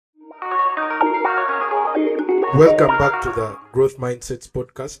Welcome back to the Growth Mindsets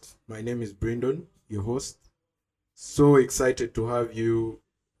podcast. My name is Brendan, your host. So excited to have you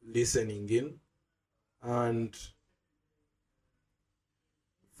listening in. And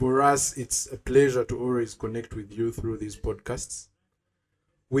for us, it's a pleasure to always connect with you through these podcasts.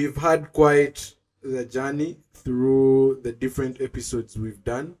 We've had quite the journey through the different episodes we've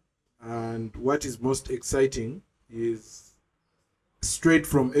done. And what is most exciting is straight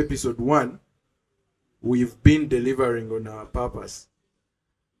from episode 1, we've been delivering on our purpose.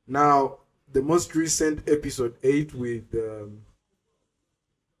 Now, the most recent episode 8 with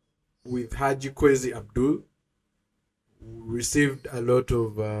Haji Kwezi Abdul received a lot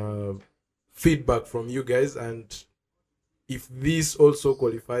of feedback from you guys, and if this also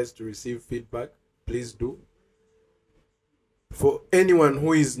qualifies to receive feedback, please do. For anyone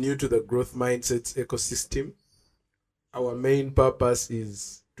who is new to the Growth Mindsets ecosystem, our main purpose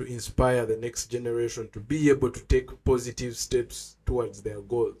is to inspire the next generation to be able to take positive steps towards their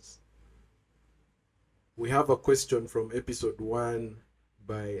goals. We have a question from episode 1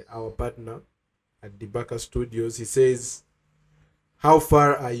 by our partner at dbakka Studios. He says, how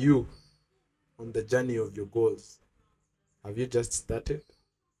far are you on the journey of your goals? Have you just started?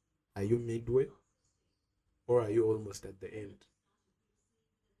 Are you midway? Or are you almost at the end?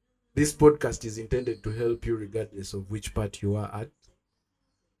 This podcast is intended to help you regardless of which part you are at.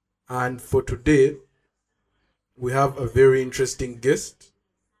 And for today, we have a very interesting guest,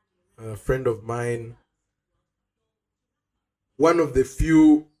 a friend of mine, one of the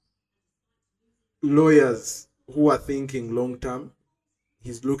few lawyers who are thinking long term.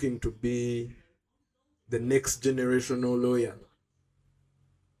 He's looking to be the next generational lawyer.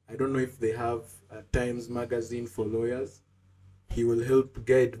 I don't know if they have a Times magazine for lawyers. He will help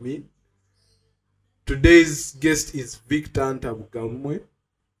guide me. Today's guest is Victor Ntamugabumwe.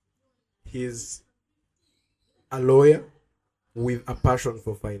 He's a lawyer with a passion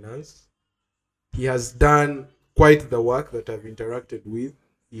for finance. He has done quite the work that I've interacted with.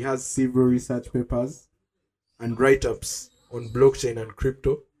 He has several research papers and write-ups on blockchain and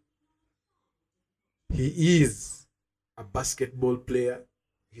crypto. He is a basketball player.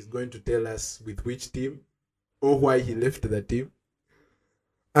 He's going to tell us with which team or why he left the team.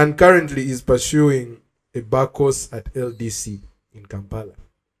 And currently is pursuing a bar course at LDC in Kampala.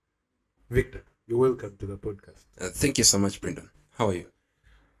 Victor, you're welcome to the podcast. Thank you so much, Brendan. How are you?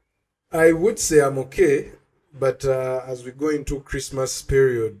 I would say I'm okay, but as we go into Christmas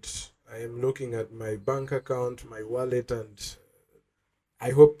period, I am looking at my bank account, my wallet, and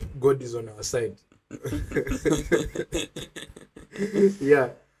I hope God is on our side. Yeah.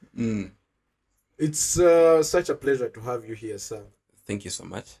 It's such a pleasure to have you here, sir. Thank you so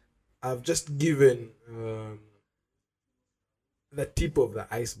much. I've just given the tip of the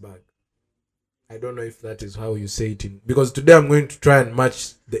iceberg. I don't know if that is how you say it because today I'm going to try and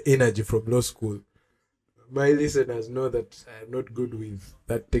match the energy from law school. My listeners know that I'm not good with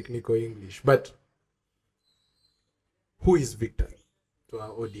that technical English. But who is Victor to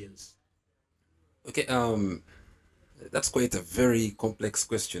our audience? Okay, that's quite a very complex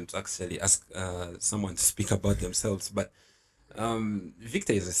question to actually ask someone to speak about themselves. But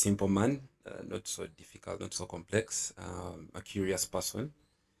Victor is a simple man, not so difficult, not so complex, a curious person.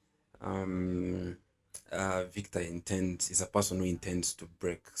 Victor is a person who intends to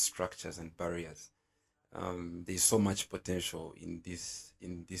break structures and barriers. There's so much potential in this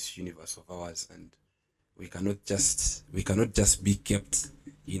universe of ours, and we cannot just be kept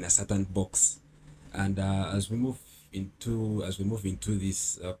in a certain box. And as we move into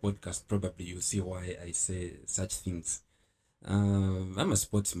this podcast, probably you'll see why I say such things. I'm a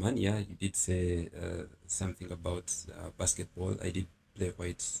sportsman. Yeah, you did say something about basketball. I did play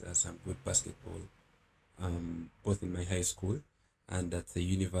quite some good basketball, both in my high school and at the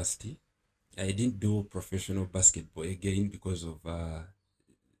university. I didn't do professional basketball again because of the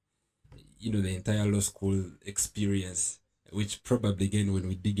entire law school experience, which probably again when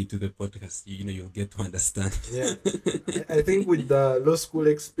we dig into the podcast, you'll get to understand. Yeah, I think with the law school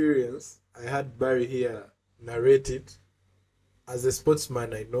experience, I had Barry here narrate it. As a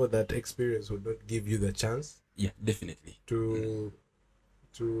sportsman, I know that experience would not give you the chance. Yeah, definitely.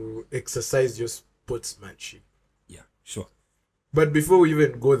 To exercise your sportsmanship. Yeah, sure. But before we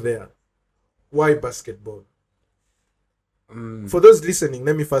even go there, why basketball? For those listening,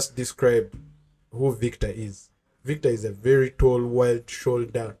 let me first describe who Victor is. Victor is a very tall,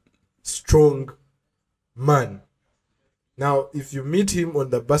 wide-shouldered, strong man. Now, if you meet him on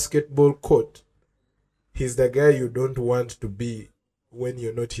the basketball court, he's the guy you don't want to be when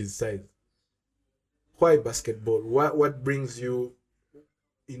you're not his size. Why basketball? What brings you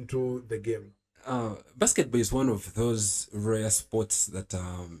into the game? Basketball is one of those rare sports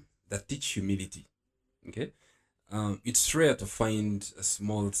that teach humility. Okay, it's rare to find a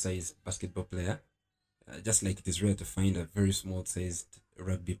small sized basketball player, just like it is rare to find a very small sized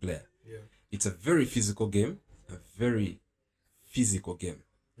rugby player. Yeah. It's a very physical game, a very physical game,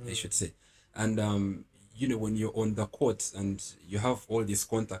 I should say. And when you're on the court and you have all this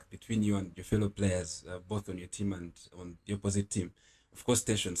contact between you and your fellow players, both on your team and on the opposite team, of course,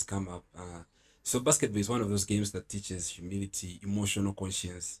 tensions come up. So basketball is one of those games that teaches humility, emotional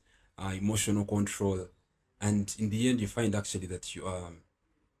conscience, emotional control, and in the end, you find actually that you are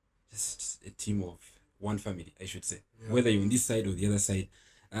just a team of one family, I should say, whether you're on this side or the other side.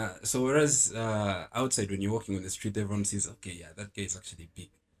 So whereas outside, when you're walking on the street, everyone says, okay, yeah, that guy is actually big.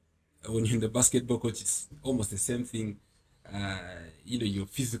 When you're in the basketball coach, it's almost the same thing. You're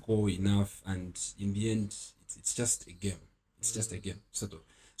physical enough, and in the end, it's just a game. It's just a game, sort of.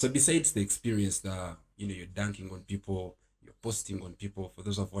 So besides the experience that you're dunking on people, you're posting on people. For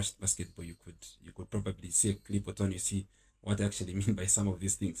those who have watched basketball, you could probably see a clip or turn, you see what I actually mean by some of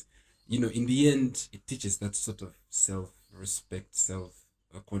these things. In the end, it teaches that sort of self-respect,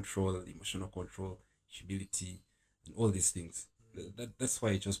 self-control, emotional control, humility, and all these things. That's why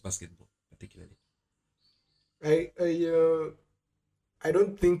I chose basketball particularly. I I uh, I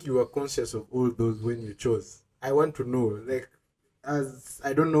don't think you were conscious of all those when you chose. I want to know, like, as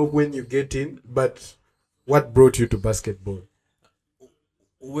I don't know when you get in, but what brought you to basketball?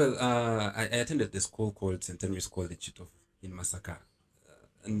 Well, I attended the school called St. Henry's College in Masaka,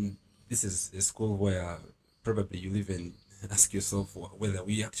 and this is a school where probably you'll even ask yourself whether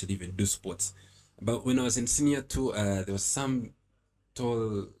we actually even do sports. But when I was in senior two, there was some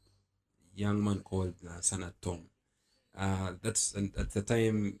tall young man called Sana Tom. That's and at the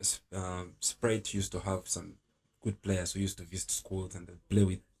time, Sprite used to have some good players who used to visit schools and play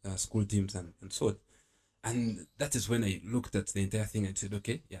with school teams and so on. And that is when I looked at the entire thing and said,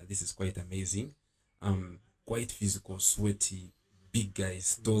 okay, yeah, this is quite amazing. Quite physical, sweaty, big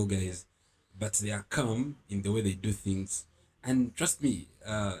guys, tall guys, but they are calm in the way they do things. And trust me,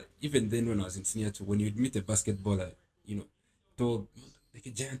 even then when I was in senior two, when you'd meet a basketballer, you know, tall, like a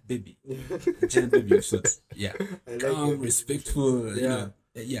giant baby of sorts. Yeah, I like your calm, description. respectful. Yeah.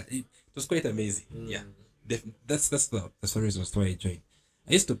 Yeah, it was quite amazing. Yeah, that's the reason why I joined.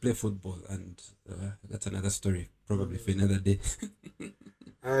 I used to play football, and that's another story, probably for another day.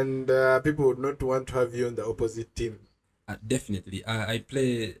 And people would not want to have you on the opposite team. Definitely, I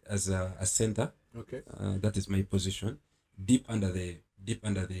play as a center. Okay. That is my position, deep under the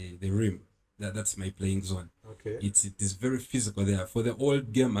rim. That's my playing zone. Okay. It is very physical there. For the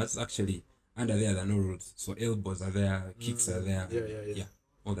old gamers, actually, under there are no rules. So elbows are there, kicks are there, Yeah, yeah, yeah. yeah,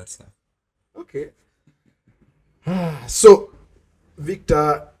 all that stuff. Okay. So,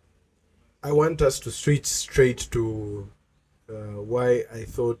 Victor, I want us to switch straight to why I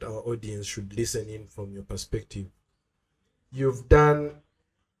thought our audience should listen in from your perspective. You've done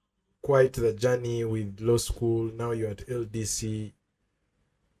quite the journey with law school. Now you're at LDC.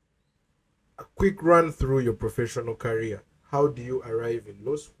 A quick run through your professional career. How do you arrive in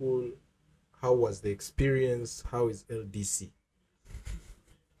law school? How was the experience? How is LDC?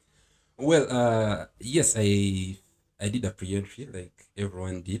 Well, yes, I did a pre-entry like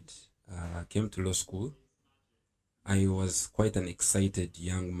everyone did. Came to law school. I was quite an excited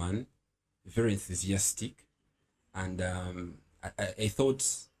young man, very enthusiastic, and I thought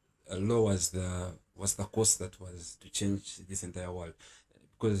law was the course that was to change this entire world.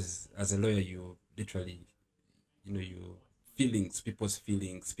 Because as a lawyer, you literally, people's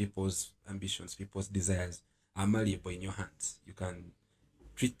feelings, people's ambitions, people's desires are malleable in your hands. You can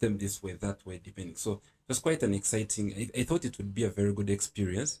treat them this way, that way, depending. So it was quite an exciting. I thought it would be a very good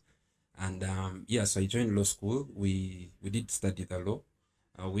experience, and yeah, so I joined law school. We did study the law,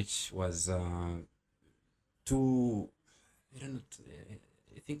 which was two. I don't know.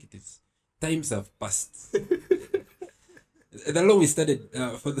 I think it is. Times have passed. The law we studied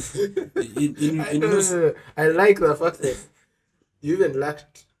for the in law. I like the fact that you even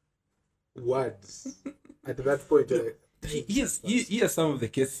lacked words at that point. You're like, Yes, here are some of the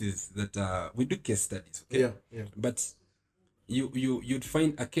cases that we do case studies. Okay, yeah, yeah. but you'd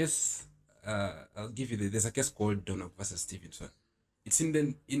find a case. I'll give you there's a case called Donald versus Stevenson. It's in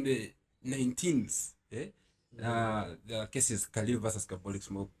the 19s. Eh? The case is Khalil versus Catholic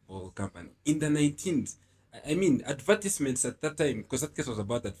Small Ball Company in the 19s. I mean, advertisements at that time, because that case was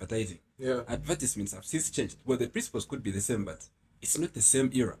about advertising. Yeah. Advertisements have since changed. Well, the principles could be the same, but it's not the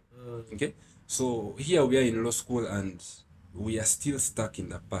same era. Okay, so here we are in law school, and we are still stuck in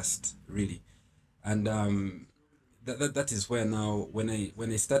the past, really. And that is where now when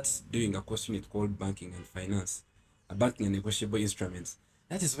I start doing a course unit called banking and finance, banking and negotiable instruments,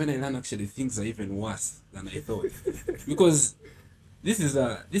 that is when I learn actually things are even worse than I thought. Because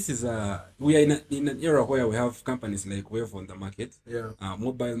we are in an era where we have companies like Wave on the market. Yeah.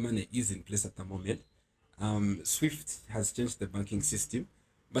 Mobile money is in place at the moment. Swift has changed the banking system,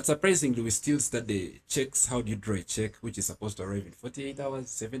 but surprisingly, we still study checks. How do you draw a check, which is supposed to arrive in 48 hours,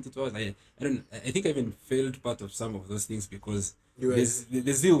 72 hours? I don't. I think I even failed part of some of those things because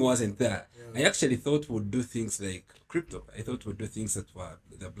the zeal wasn't there. Yeah. I actually thought we'd do things like crypto. I thought we'd do things that were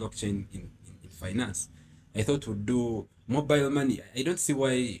the blockchain in finance. I thought we'd do mobile money. I don't see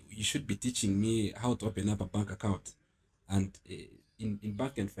why you should be teaching me how to open up a bank account. And in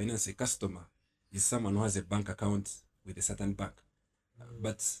bank and finance, a customer is someone who has a bank account with a certain bank.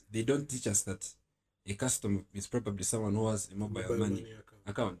 But they don't teach us that a customer is probably someone who has a mobile money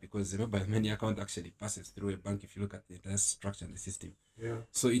account, because the mobile money account actually passes through a bank if you look at the entire structure and the system. Yeah.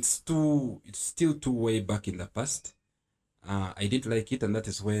 So it's still too way back in the past. I didn't like it, and that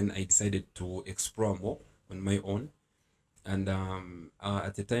is when I decided to explore more on my own. And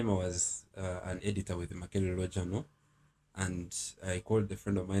at the time I was an editor with the Makerere Law Journal, and I called a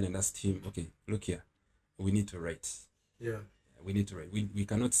friend of mine and asked him, okay, look here, we need to write. Yeah. We need to write. We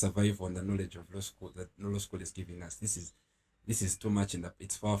cannot survive on the knowledge of law school that law school is giving us. This is too much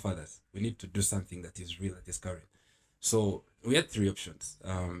it's for our fathers. We need to do something that is real, that is current. So we had three options.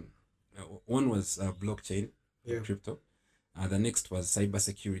 One was blockchain, crypto. The next was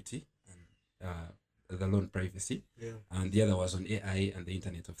cybersecurity and the loan privacy. Yeah. And the other was on AI and the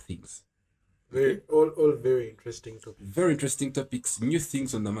Internet of Things. All very interesting topics. Very interesting topics, new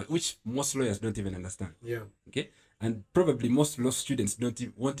things on the market, which most lawyers don't even understand. Yeah. Okay. And probably most law students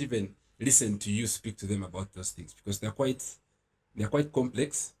won't even listen to you speak to them about those things, because they're quite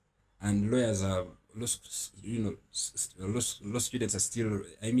complex, and lawyers are law students are still,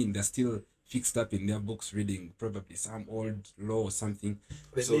 they're still fixed up in their books reading probably some old law or something.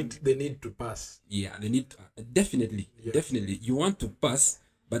 They need to pass. Yeah, they need to, definitely. You want to pass,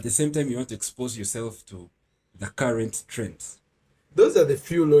 but at the same time you want to expose yourself to the current trends. Those are the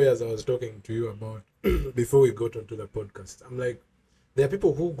few lawyers I was talking to you about before we got onto the podcast. I'm like, there are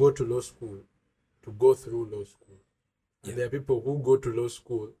people who go to law school to go through law school. And there are people who go to law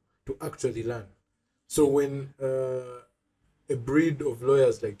school to actually learn. So when a breed of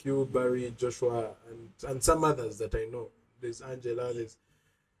lawyers like you, Barry, Joshua, and some others that I know, there's Angela,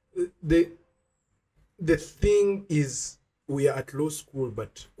 the thing is, we are at law school,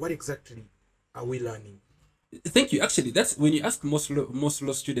 but what exactly are we learning? Thank you. Actually, that's when you ask most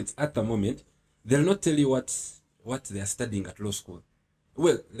law students at the moment, they'll not tell you what they are studying at law school.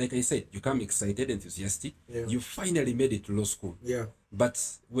 Well, like I said, you come excited, enthusiastic. Yeah. You finally made it to law school. Yeah. But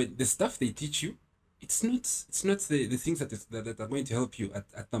when the stuff they teach you, it's not the things that are going to help you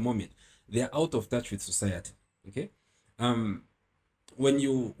at the moment. They are out of touch with society. Okay. When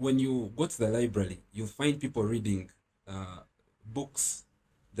you go to the library, you'll find people reading books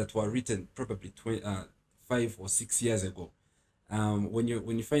that were written probably 5 or 6 years ago. When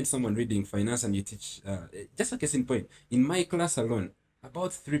you find someone reading finance and you teach, just a case in point, in my class alone,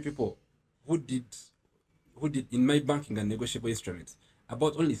 about 3 people who did in my banking and negotiable instruments,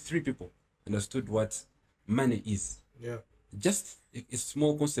 about only 3 people understood what money is. Yeah. Just a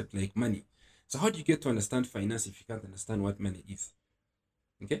small concept like money. So how do you get to understand finance if you can't understand what money is?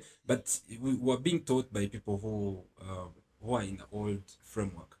 Okay, but we were being taught by people who are in the old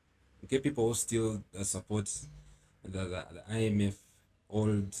framework. Okay, people who still support the IMF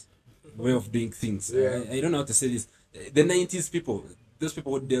old way of doing things. Yeah. I don't know how to say this. The 90s people, those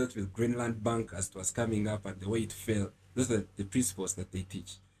people who dealt with Greenland Bank as it was coming up and the way it fell, those are the principles that they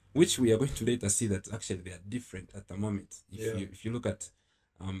teach, which we are going to later see that actually they are different at the moment. If you look at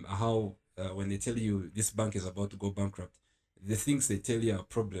how when they tell you this bank is about to go bankrupt, the things they tell you are a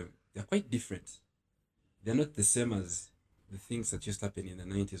problem, they're quite different. They're not the same as the things that used to happen in the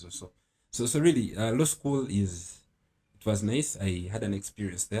 90s or so. So really, law school it was nice. I had an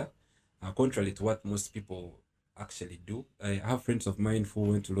experience there, contrary to what most people actually do. I have friends of mine who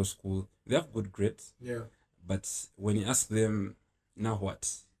went to law school. They have good grades. Yeah. But when you ask them, now what?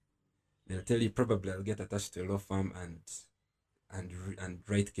 They'll tell you probably I'll get attached to a law firm and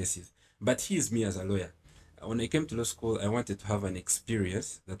write cases. But here's me as a lawyer. When I came to law school, I wanted to have an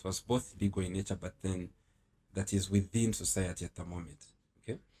experience that was both legal in nature, but then that is within society at the moment.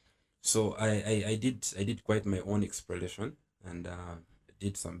 Okay, so I did quite my own exploration and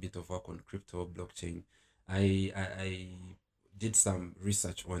did some bit of work on crypto, blockchain. I did some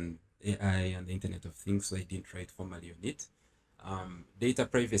research on AI and the Internet of Things, so I didn't write formally on it. Data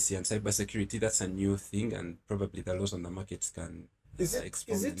privacy and cybersecurity, that's a new thing, and probably the laws on the market can Is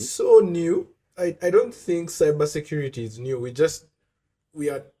expound on it it. so new? I don't think cybersecurity is new. We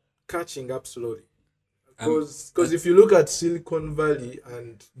are catching up slowly. Because if you look at Silicon Valley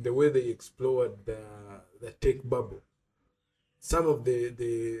and the way they explored the tech bubble, some of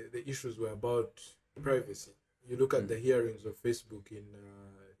the issues were about privacy. You look at the hearings of Facebook in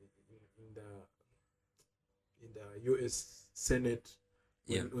the U.S. Senate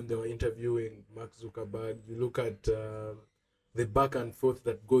when they were interviewing Mark Zuckerberg. You look at the back and forth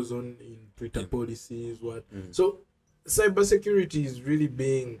that goes on in Twitter policies. So cybersecurity is really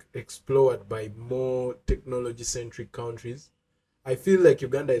being explored by more technology-centric countries. I feel like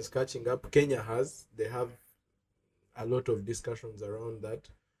Uganda is catching up. Kenya has. They have a lot of discussions around that.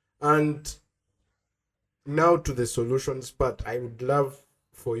 And now to the solutions part, I would love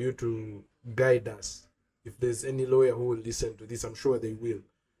for you to guide us. If there's any lawyer who will listen to this, I'm sure they will.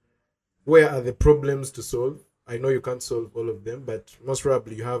 Where are the problems to solve? I know you can't solve all of them, but most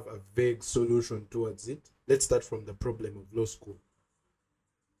probably you have a vague solution towards it. Let's start from the problem of law school.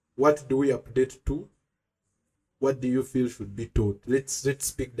 What do we update to? What do you feel should be taught? Let's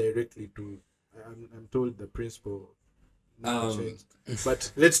speak directly to. I'm told the principal changed,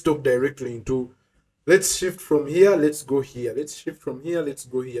 but let's talk directly into. Let's shift from here. Let's go here. Let's shift from here. Let's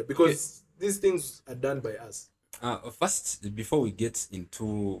go here, because these things are done by us. First, before we get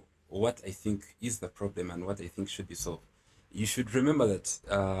into what I think is the problem and what I think should be solved, you should remember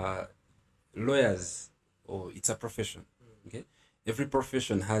that lawyers, it's a profession. Okay, every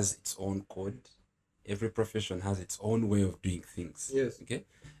profession has its own code. Every profession has its own way of doing things. Yes. Okay,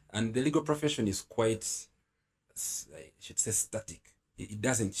 and the legal profession is quite, I should say, static. It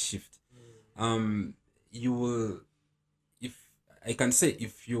doesn't shift. You will, if I can say,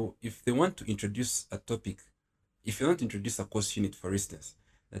 if they want to introduce a topic, if you want to introduce a course unit, for instance,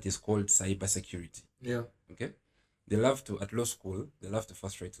 that is called cybersecurity. Yeah. Okay. They love to, at law school, they love to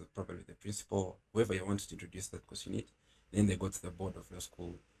first write to probably the principal, whoever you want to introduce that course unit. Then they go to the board of law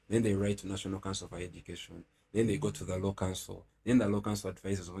school. Then they write to National Council for Education. Then they go to the law council. Then the law council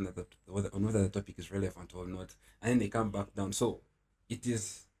advises on whether the topic is relevant or not. And then they come back down. So it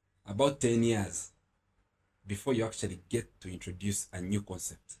is about 10 years before you actually get to introduce a new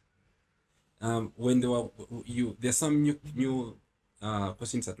concept. When there's some new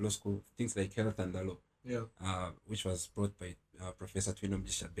questions at law school, things like health and the law, which was brought by Professor Twinom.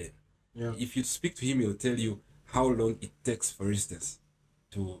 Yeah. If you speak to him, he'll tell you how long it takes, for instance,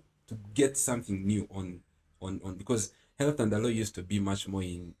 to get something new on because health and the law used to be much more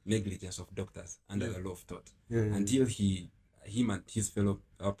in negligence of doctors under the law of tort, until him and his fellow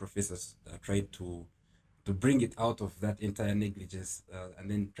professors tried to bring it out of that entire negligence and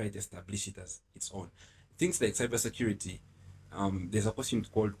then try to establish it as its own. Things like cybersecurity, there's a question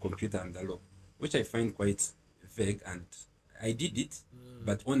called computer and the law, which I find quite vague, and I did it,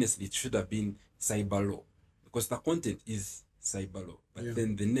 but honestly it should have been cyber law, because the content is cyber law, but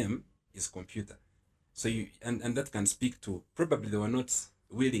then the name is computer. So and that can speak to, probably they were not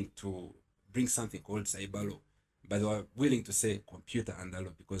willing to bring something called cyber law, but they were willing to say computer and the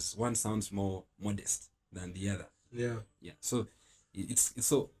law because one sounds more modest than the other. Yeah. So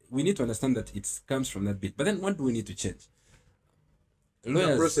so we need to understand that it comes from that bit. But then what do we need to change? Lawyers,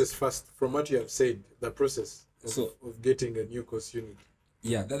 the process first, from what you have said, the process of getting a new course unit.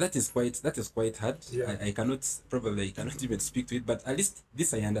 Yeah, that is quite hard. Yeah. I cannot even speak to it, but at least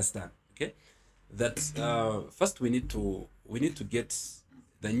this I understand. Okay, that first we need to get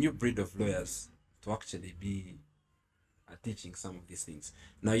the new breed of lawyers to actually be teaching some of these things.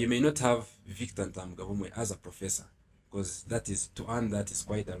 Now you may not have Victor Ntamugabumwe as a professor, because that is, to earn that is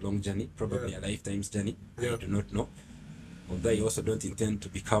quite a long journey, probably a lifetime's journey. I do not know, although I also don't intend to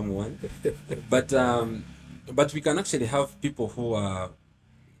become one. But we can actually have people who are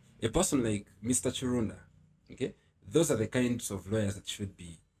a person like Mr. Chirunda. Okay, those are the kinds of lawyers that should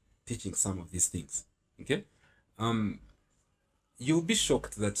be teaching some of these things. Okay, you'll be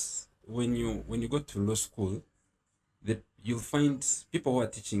shocked that when you go to law school, that you'll find people who are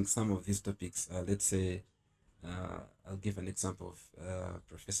teaching some of these topics. Let's say, I'll give an example of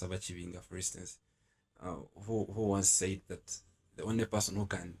Professor Bachivinga, for instance, who once said that the only person who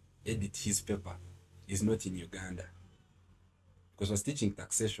can edit his paper is not in Uganda, because he was teaching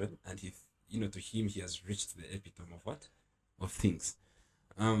taxation, and to him he has reached the epitome of what? Of things.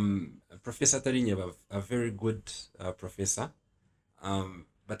 Professor Tarinya, a very good professor,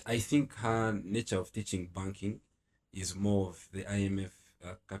 but I think her nature of teaching banking is more of the IMF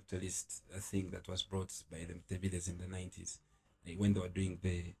capitalist thing that was brought by the Mtebiles in the 90s, when they were doing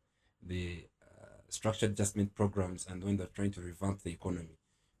the structured adjustment programs and when they're trying to revamp the economy.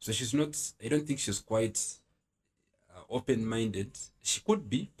 So she's not, I don't think she's quite open-minded. She could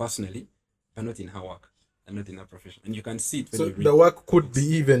be personally, but not in her work and not in her profession. And you can see it when So you read. the work could be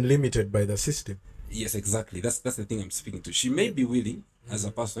even limited by the system. Yes, exactly. That's the thing I'm speaking to. She may be willing as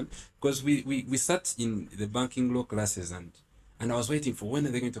a person, because we sat in the banking law classes and I was waiting for when are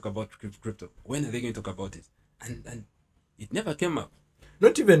they going to talk about crypto? When are they going to talk about it? And it never came up.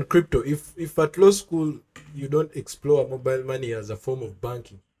 Not even crypto. If at law school you don't explore mobile money as a form of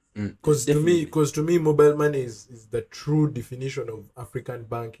banking, because to me, mobile money is the true definition of African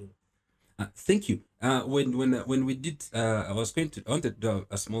banking. Thank you. When we did, I wanted to do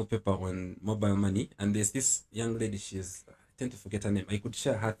a small paper on mobile money, and there's this young lady. I tend to forget her name. I could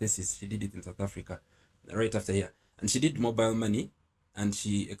share her thesis. She did it in South Africa, right after here, and she did mobile money, and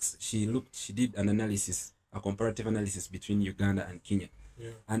she did an analysis, a comparative analysis between Uganda and Kenya,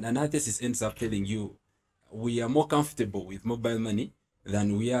 and her thesis ends up telling you we are more comfortable with mobile money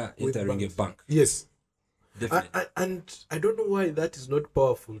than we are entering a bank. Yes. Definitely. And I don't know why that is not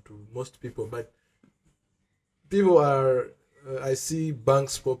powerful to most people, but people are, I see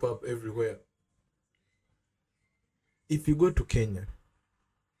banks pop up everywhere. If you go to Kenya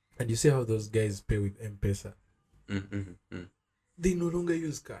and you see how those guys pay with M-Pesa, they no longer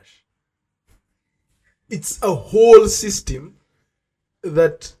use cash. It's a whole system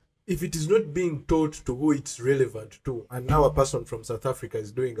that if it is not being taught to who it's relevant to, and now a person from South Africa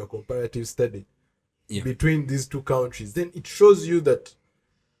is doing a comparative study between these two countries, then it shows you that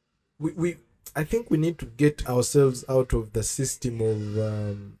I think we need to get ourselves out of the system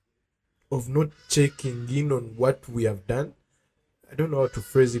of not checking in on what we have done. I don't know how to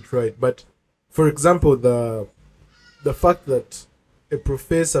phrase it right, but for example, the fact that a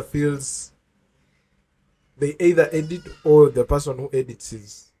professor feels they either edit or the person who edits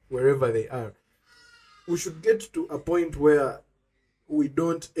is wherever they are. We should get to a point where we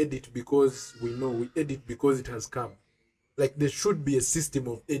don't edit because we know, we edit because it has come. Like there should be a system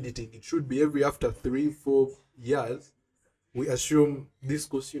of editing. It should be every after 3-4 years we assume this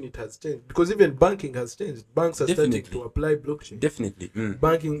course unit has changed, because even banking has changed. Banks are starting to apply blockchain.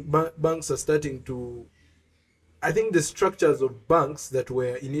 Banks are starting to, I think the structures of banks that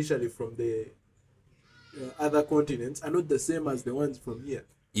were initially from the other continents are not the same as the ones from here.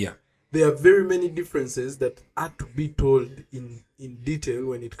 There are very many differences that are to be told in detail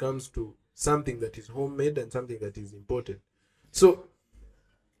when it comes to something that is homemade and something that is imported. So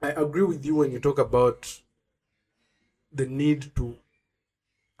I agree with you when you talk about the need to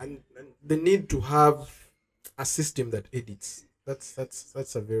have a system that edits.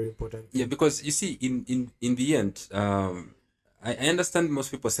 That's a very important thing. Yeah, because you see, in the end, I understand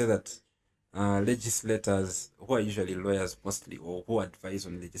most people say that legislators, who are usually lawyers mostly, or who advise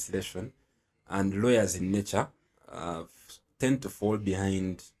on legislation, and lawyers in nature tend to fall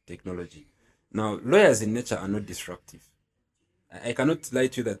behind technology. Now, lawyers in nature are not disruptive. I cannot lie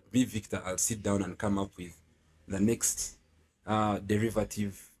to you that me, Victor, I'll sit down and come up with the next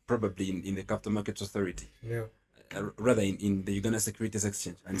derivative, probably in the Capital Markets Authority. Rather in the Uganda Securities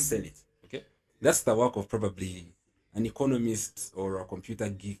Exchange, and sell it. Okay, that's the work of probably an economist or a computer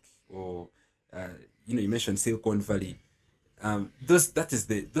geek, or you mentioned Silicon Valley. Those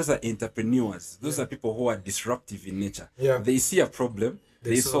are entrepreneurs. Those are people who are disruptive in nature. They see a problem,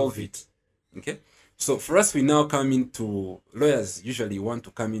 they solve it. Okay, so for us, we now come into, lawyers usually want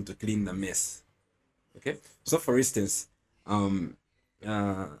to come in to clean the mess. Okay, so for instance,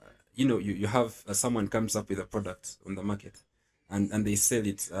 you have someone comes up with a product on the market, and they sell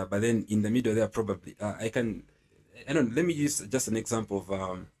it, but then in the middle they are probably let me use just an example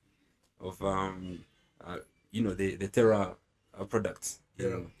of the Terra products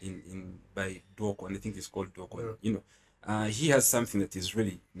in by Duoko, and I think it's called Duoko. He has something that is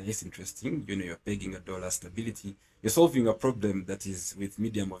really nice, interesting. You're pegging a dollar stability. You're solving a problem that is with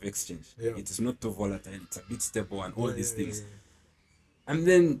medium of exchange. It is not too volatile. It's a bit stable, and all these things. And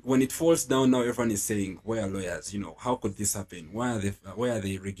then when it falls down, now everyone is saying, where are lawyers? How could this happen? Where are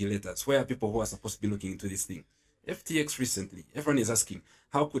the regulators? Where are people who are supposed to be looking into this thing? FTX recently, everyone is asking,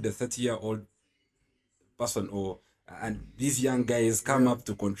 how could a 30-year-old person and these young guys come up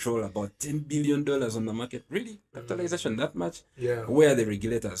to control about $10 billion on the market? Really? Capitalization that much? Where are the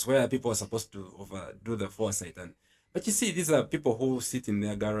regulators? Where are people supposed to do the foresight? But you see, these are people who sit in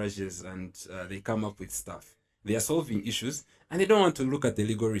their garages and they come up with stuff. They are solving issues, and they don't want to look at the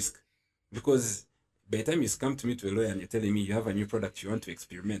legal risk, because by the time you come to me to a lawyer and you're telling me you have a new product you want to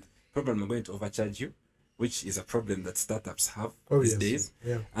experiment, probably I'm going to overcharge you, which is a problem that startups have these days.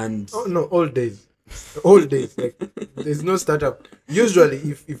 And all days. All days. Like there's no startup. Usually,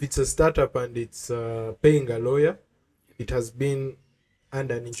 if it's a startup and it's paying a lawyer, it has been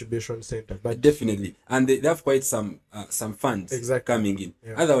under an incubation center. But Definitely, and they have quite some funds Exactly. coming in.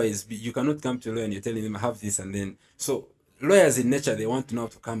 Yeah. Otherwise, you cannot come to a lawyer and you're telling them have this and then. So lawyers in nature, they want now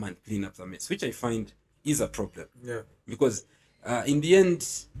to come and clean up the mess, which I find is a problem. Yeah. Because in the end,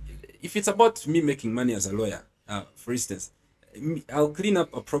 if it's about me making money as a lawyer, for instance, I'll clean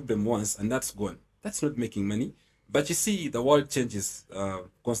up a problem once and that's gone. That's not making money. But you see, the world changes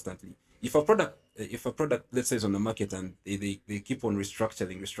constantly. If a product, let's say, is on the market and they keep on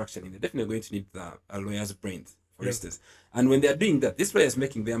restructuring, they're definitely going to need a lawyer's brains, for instance. And when they are doing that, this lawyer is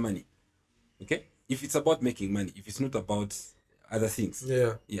making their money. Okay? If it's about making money, if it's not about other things.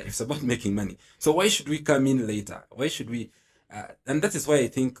 Yeah. Yeah, it's about making money. So why should we come in later? Why should we? And that is why I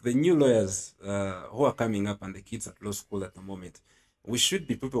think the new lawyers who are coming up and the kids at law school at the moment, we should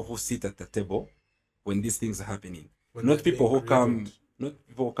be people who sit at the table when these things are happening, not people who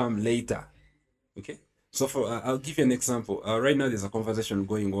come later. Okay, so for I'll give you an example. Right now, there's a conversation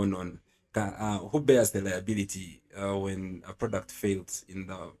going on who bears the liability when a product fails in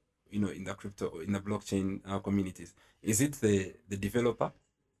the in the crypto, in the blockchain communities. Is it the developer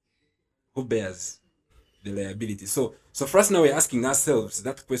who bears the liability? So for us now, we're asking ourselves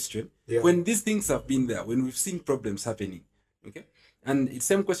that question when these things have been there, when we've seen problems happening. Okay, and it's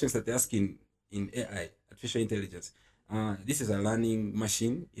same questions that they're asking in AI, artificial intelligence. This is a learning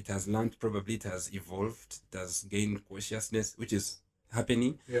machine. It has learned, probably it has evolved, it has gained consciousness, which is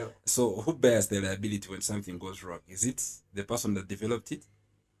happening. Yeah. So who bears the liability when something goes wrong? Is it the person that developed it?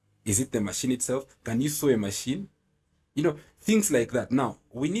 Is it the machine itself? Can you sue a machine? Things like that. Now,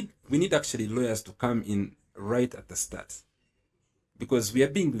 we need actually lawyers to come in right at the start, because we are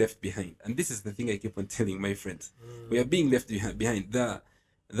being left behind. And this is the thing I keep on telling my friends. We are being left behind.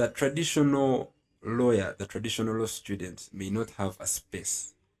 The traditional lawyer, the traditional law student may not have a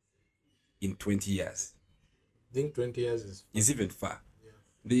space in 20 years. I think 20 years is even far.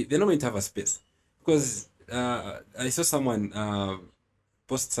 Yeah. They're not going to have a space, because I saw someone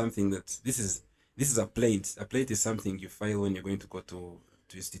post something that this is a plaint. A plaint is something you file when you're going to go to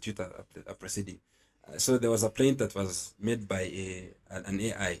institute a proceeding. So there was a plaint that was made by an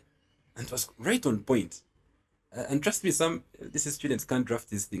AI, and it was right on point. And trust me, these students can't draft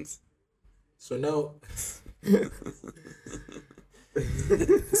these things. So now,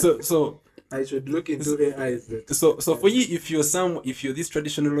 so I should look into AI. So for you, if you're this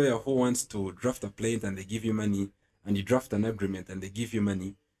traditional lawyer who wants to draft a plaint and they give you money, and you draft an agreement and they give you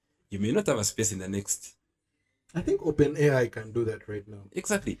money, you may not have a space in the next. I think OpenAI can do that right now.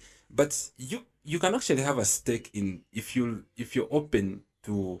 Exactly, but you can actually have a stake in if you're open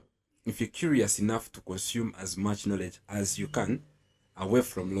to, if you're curious enough to consume as much knowledge as you can away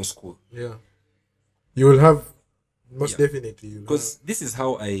from law school. Yeah, you will have most definitely. Because this is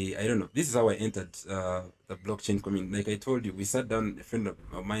how I don't know. This is how I entered the blockchain community. Like I told you, we sat down, a friend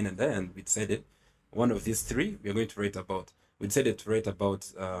of mine and I, and we decided one of these three we are going to write about. We decided to write about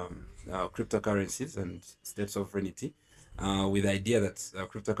cryptocurrencies and state sovereignty, with the idea that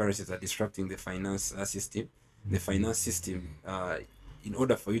cryptocurrencies are disrupting the finance system. The finance system, in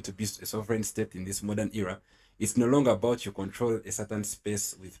order for you to be a sovereign state in this modern era, it's no longer about you control a certain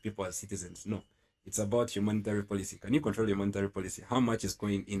space with people as citizens. No, it's about your monetary policy. Can you control your monetary policy? How much is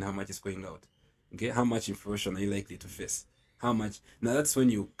going in? How much is going out? Okay, how much inflation are you likely to face? How much? Now that's when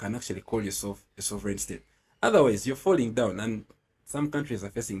you can actually call yourself a sovereign state. Otherwise, you're falling down, and some countries are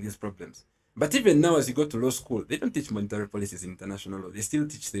facing these problems. But even now, as you go to law school, they don't teach monetary policies in international law. They still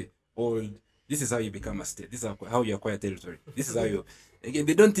teach the old, this is how you become a state. This is how you acquire territory. This is how you... Again,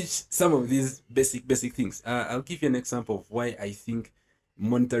 they don't teach some of these basic things. I'll give you an example of why I think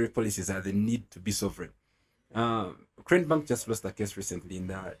monetary policies are the need to be sovereign. Crane Bank just lost a case recently in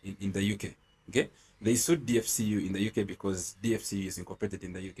the UK. Okay, they sued DFCU in the UK because DFCU is incorporated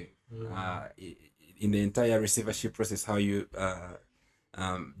in the UK. In the entire receivership process, how you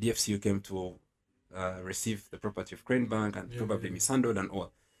DFCU came to receive the property of Crane Bank and probably mishandled and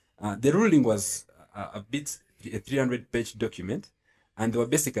all. The ruling was a 300-page document, and they were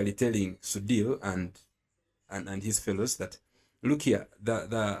basically telling Sudil and his fellows that, look here,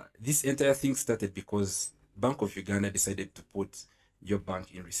 this entire thing started because Bank of Uganda decided to put your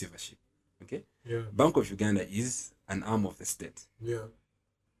bank in receivership. Okay? Yeah. Bank of Uganda is an arm of the state. Yeah.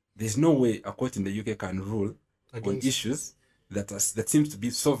 There's no way a court in the UK can rule on issues that seems to be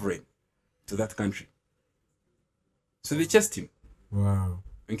sovereign to that country. So they chased him. Wow.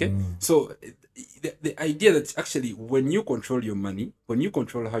 Okay? So the idea that actually when you control your money, when you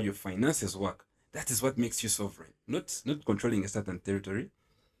control how your finances work, that is what makes you sovereign. Not controlling a certain territory,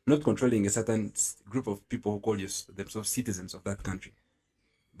 not controlling a certain group of people who call themselves citizens of that country.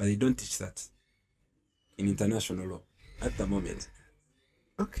 But they don't teach that in international law at the moment.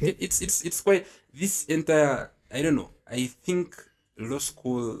 Okay. It's quite this entire, I don't know. I think law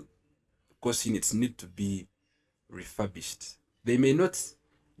school course units need to be refurbished. They may not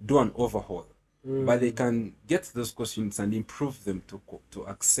do an overhaul, but they can get those course units and improve them to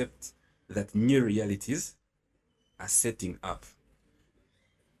accept that new realities are setting up.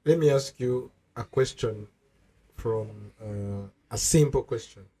 Let me ask you a question from a simple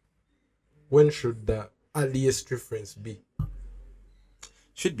question. When should the earliest reference be?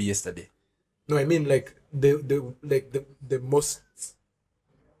 Should be yesterday. No, I mean like the most,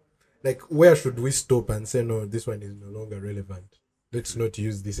 like, where should we stop and say no, this one is no longer relevant? Let's not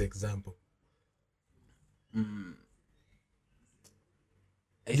use this example.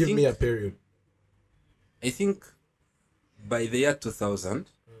 Give me a period. I think by the year 2000,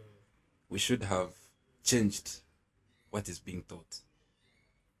 we should have changed what is being taught.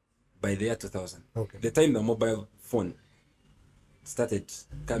 By the year 2000. Okay. The time the mobile phone started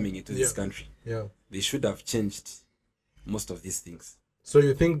coming into this country, they should have changed most of these things. So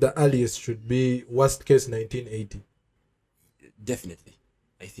you think the earliest should be worst case 1980? Definitely,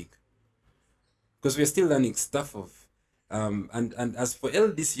 I think. Because we're still learning stuff of and as for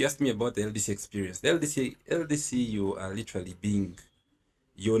LDC, you asked me about the LDC experience. The LDC, you are literally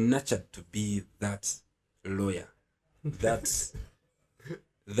you're nurtured to be that lawyer. That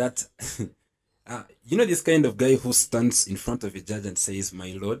you know, this kind of guy who stands in front of a judge and says,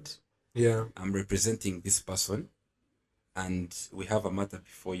 "My lord, I'm representing this person, and we have a matter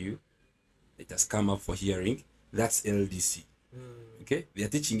before you. It has come up for hearing." That's LDC. Okay, they are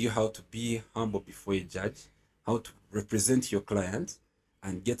teaching you how to be humble before a judge, how to represent your client,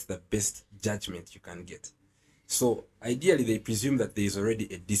 and get the best judgment you can get. So ideally, they presume that there is already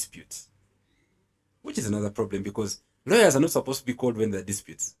a dispute, which is another problem because lawyers are not supposed to be called when there are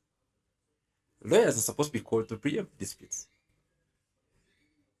disputes. Lawyers are supposed to be called to preempt disputes.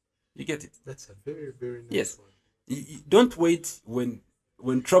 You get it? That's a very, very nice one. You don't wait when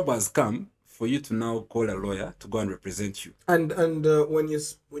troubles come for you to now call a lawyer to go and represent you. And when you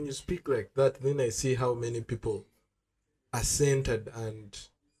speak like that, then I see how many people are centered and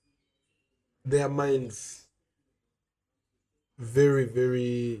their minds very,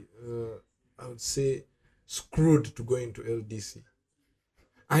 very, I would say, screwed to go into LDC.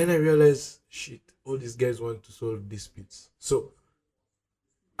 And I realize, shit, all these guys want to solve disputes. So,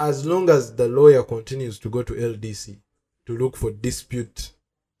 as long as the lawyer continues to go to LDC to look for dispute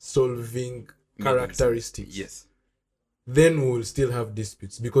solving characteristics, yes, then we will still have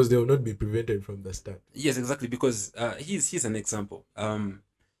disputes because they will not be prevented from the start. Yes, exactly. Because here's an example.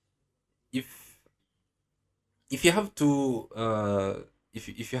 If you have to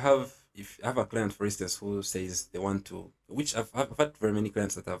if you have a client, for instance, who says they want to, which I've had very many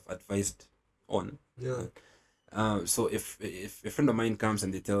clients that I've advised on. So if a friend of mine comes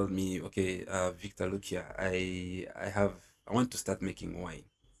and they tell me, okay, Victor, look here, I want to start making wine.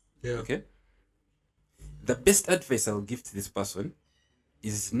 Okay. The best advice I'll give to this person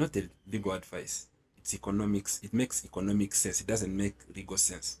is not a legal advice. It's economics. It makes economic sense. It doesn't make legal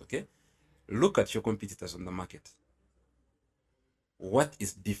sense. Okay. Look at your competitors on the market. What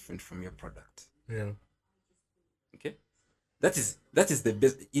is different from your product? Okay. That is the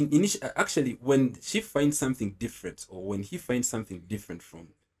best. Actually, when she finds something different, or when he finds something different from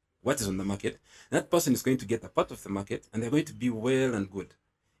what is on the market, that person is going to get a part of the market, and they're going to be well and good.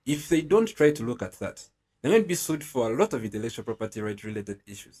 If they don't try to look at that, they're going to be sued for a lot of intellectual property right related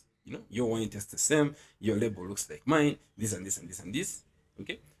issues. You know, your wine tastes the same, your label looks like mine, this and this and this and this.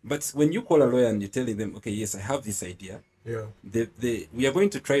 Okay. But when you call a lawyer and you're telling them, okay, yes, I have this idea, we are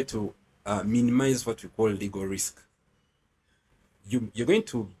going to try to minimize what we call legal risk. You're going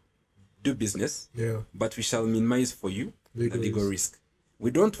to do business, but we shall minimize for you the legal risk.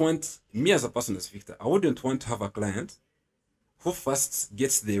 We don't want, me as a person, as Victor, I wouldn't want to have a client who first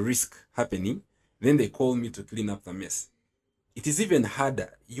gets the risk happening, then they call me to clean up the mess. It is even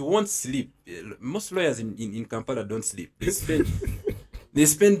harder. You won't sleep. Most lawyers in Kampala don't sleep. They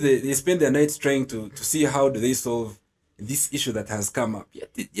spend their nights trying to see how do they solve this issue that has come up.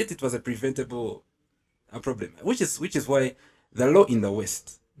 Yet it was a preventable problem, which is why the law in the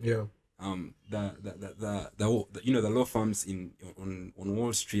West, the law firms on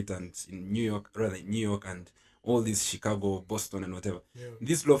Wall Street and in New York and all these Chicago, Boston, and whatever.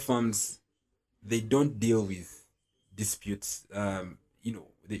 These law firms, they don't deal with disputes.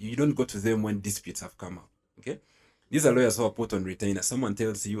 You don't go to them when disputes have come up. Okay, these are lawyers who are put on retainer. Someone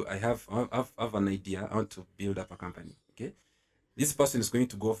tells you, I have an idea. I want to build up a company. Okay, This person is going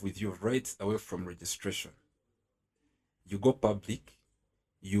to go off with you right away from registration. You go public,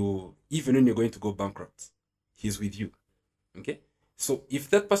 even when you're going to go bankrupt, he's with you. Okay? So if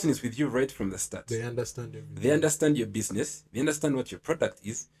that person is with you right from the start, They understand everything. they understand your business, they understand what your product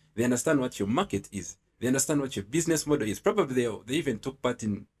is, they understand what your market is, they understand what your business model is. Probably they even took part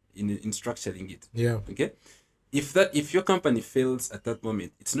in structuring it. Yeah. Okay? If your company fails at that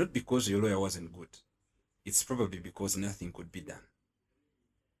moment, it's not because your lawyer wasn't good. It's probably because nothing could be done.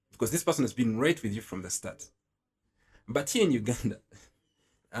 Because this person has been right with you from the start. But here in Uganda,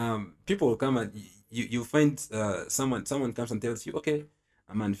 people will come and you find someone comes and tells you, okay,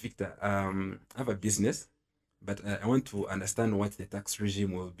 man, Victor, I have a business, but I want to understand what the tax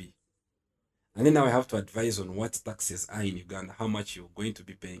regime will be. And then now I have to advise on what taxes are in Uganda, how much you're going to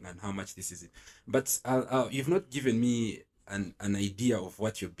be paying, and how much this is it. But you've not given me an idea of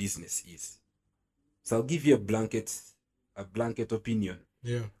what your business is. So I'll give you a blanket opinion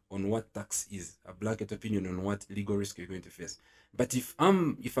on what tax is, a blanket opinion on what legal risk you're going to face. But if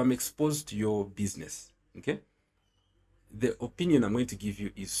I'm exposed to your business, okay, the opinion I'm going to give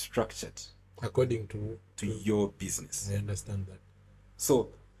you is structured according to your business. I understand that. So,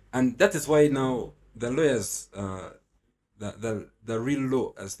 and that is why now the lawyers, the real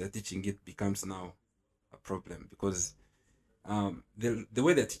law as they're teaching it becomes now a problem, because the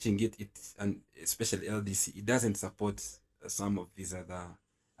way they're teaching it, and especially LDC, it doesn't support some of these other.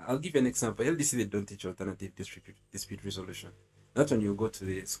 I'll give you an example. LDC, they don't teach alternative dispute resolution. That's when you go to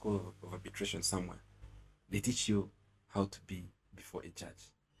the school of arbitration somewhere. They teach you how to be before a judge.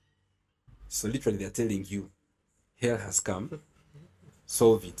 So literally, they're telling you, hell has come,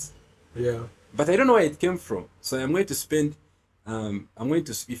 solve it. Yeah. But I don't know where it came from. So I'm going to spend.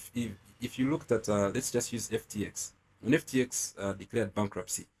 If you looked at, let's just use FTX. When FTX declared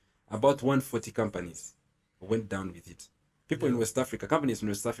bankruptcy, about 140 companies went down with it. People in West Africa, companies in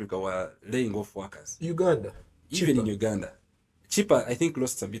West Africa were laying off workers. Uganda. Even in Uganda. Cheaper, I think,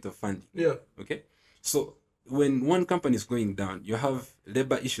 lost a bit of funding. Yeah. Okay? So when one company is going down, you have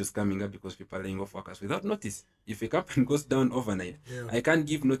labor issues coming up because people are laying off workers without notice. If a company goes down overnight, I can't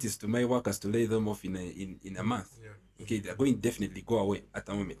give notice to my workers to lay them off in a month. Yeah. Okay, they're going to definitely go away at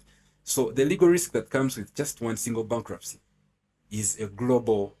the moment. So the legal risk that comes with just one single bankruptcy is a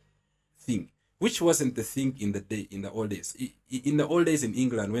global thing, which wasn't the thing in the old days. In the old days in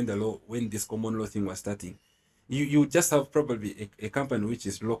England, when this common law thing was starting, you just have probably a company which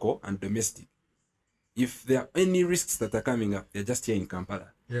is local and domestic. If there are any risks that are coming up, they're just here in Kampala.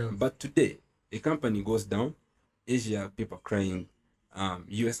 Yeah. But today, a company goes down, Asia people are crying,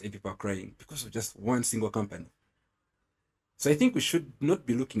 USA people are crying because of just one single company. So I think we should not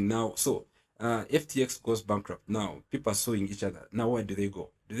be looking now. So FTX goes bankrupt. Now people are suing each other. Now where do they go?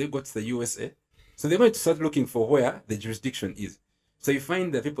 Do they go to the USA? So they're going to start looking for where the jurisdiction is. So you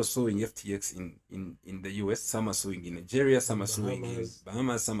find that people suing FTX in the US. Some are suing in Nigeria. Some are suing in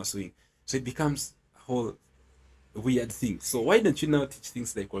Bahamas. Some are suing. So it becomes a whole weird thing. So why don't you now teach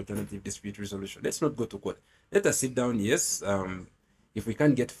things like alternative dispute resolution? Let's not go to court. Let us sit down. Yes, if we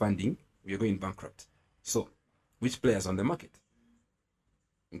can't get funding, we are going bankrupt. So which players on the market?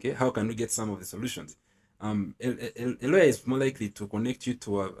 Okay, how can we get some of the solutions? A lawyer is more likely to connect you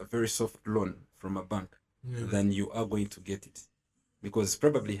to a very soft loan from a bank than you are going to get it, because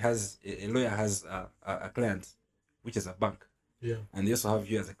probably a lawyer has a client which is a bank, and they also have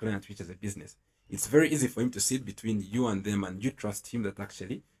you as a client which is a business. It's very easy for him to sit between you and them, and you trust him that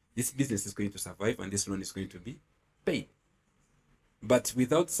actually this business is going to survive and this loan is going to be paid. But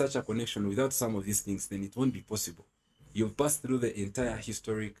without such a connection, without some of these things, then it won't be possible. You'll pass through the entire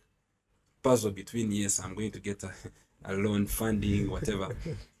historic puzzle between, yes, I'm going to get a loan, funding, whatever.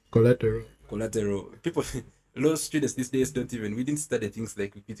 Collateral. People, law students these days we didn't study things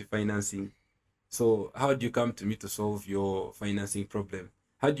like equity financing. So how do you come to me to solve your financing problem?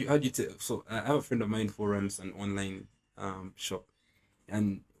 So I have a friend of mine who runs an online shop,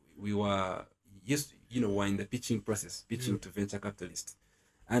 and we were we're in the pitching process, to venture capitalists,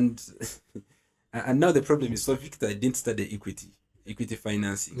 and now the problem is, so Victor didn't study equity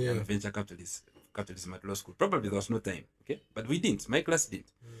financing and venture capitalism at law school. Probably there was no time, okay, but we didn't. My class did,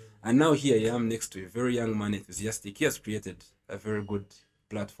 and now here I am next to a very young man, enthusiastic. He has created a very good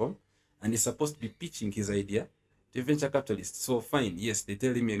platform, and he's supposed to be pitching his idea to venture capitalists. So fine, yes, they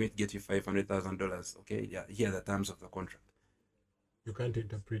tell him you're going to get you $500,000. Okay, yeah, here are the terms of the contract. You can't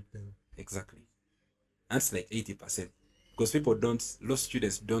interpret them. Exactly. That's like 80%. Because law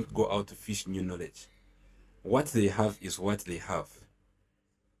students don't go out to fish new knowledge. What they have is what they have,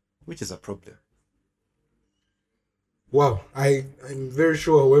 which is a problem. Wow, I'm very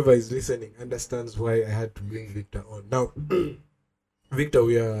sure whoever is listening understands why I had to bring Victor on. Now, Victor,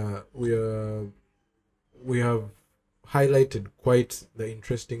 we have highlighted quite the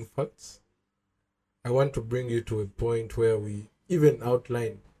interesting facts. I want to bring you to a point where we even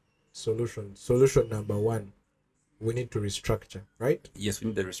outline solutions. Solution number one, we need to restructure, right? Yes, we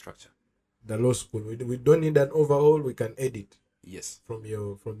need the restructure. The law school. We don't need an overhaul, we can edit. Yes. From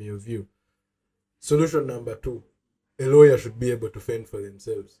your view. Solution number two, a lawyer should be able to fend for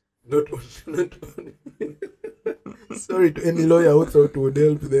themselves. Not only sorry to any lawyer who thought would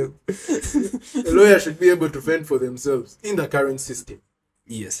help them. A lawyer should be able to fend for themselves in the current system.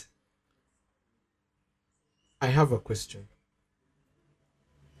 Yes. I have a question.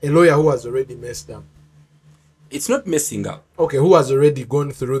 A lawyer who has already messed up. It's not messing up. Okay, who has already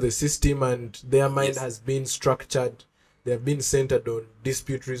gone through the system and their mind Yes. has been structured. They have been centered on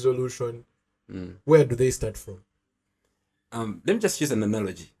dispute resolution. Mm. Where do they start from? Let me just use an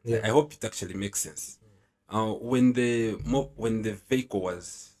analogy. Yeah. I hope it actually makes sense. When the vehicle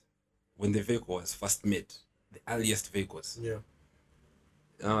was first made, the earliest vehicles, Yeah.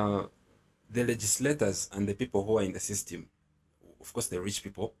 The legislators and the people who are in the system, of course, the rich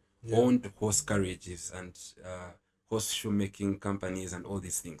people, Yeah. owned horse carriages and horse shoemaking companies and all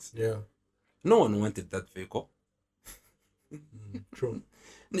these things. Yeah. No one wanted that vehicle. True.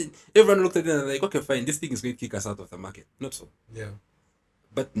 Everyone looked at it and like, okay, fine, this thing is going to kick us out of the market. Not so. Yeah.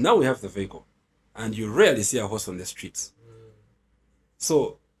 But now we have the vehicle, and you rarely see a horse on the streets.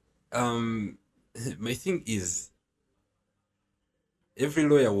 So, my thing is, every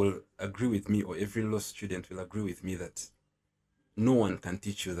lawyer will agree with me, or every law student will agree with me that no one can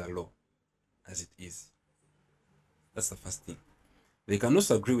teach you the law as it is. That's the first thing. They can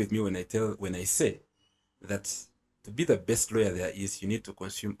also agree with me when I say that to be the best lawyer there is, you need to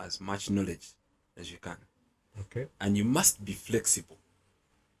consume as much knowledge as you can. Okay. And you must be flexible.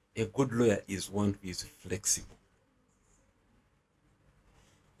 A good lawyer is one who is flexible.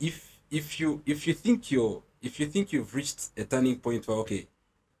 If you think you've reached a turning point where, okay,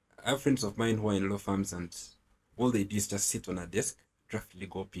 I have friends of mine who are in law firms and all they do is just sit on a desk, draft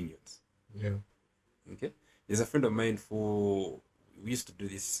legal opinions. Yeah. Okay. There's a friend of mine who we used to do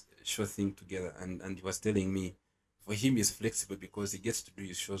this show thing together, and he was telling me, for him, he's flexible because he gets to do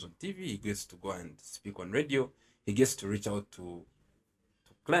his shows on TV, he gets to go and speak on radio, he gets to reach out to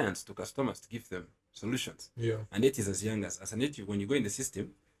clients, to customers, to give them solutions. Yeah. And it is as young as a native. When you go in the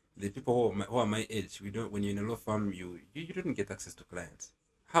system, the people who are my age, when you're in a law firm, you don't get access to clients.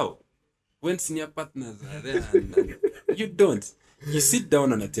 How? When senior partners are there, and you don't. You sit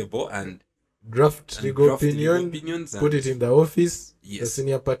down on a table and draft legal opinions, put it in the office. Yes. The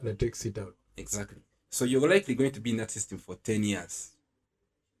senior partner takes it out. Exactly. So you're likely going to be in that system for 10 years.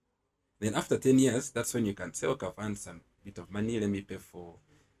 Then after 10 years, that's when you can say, okay, I've earned some bit of money, let me pay for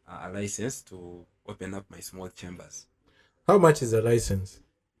a license to open up my small chambers. How much is a license?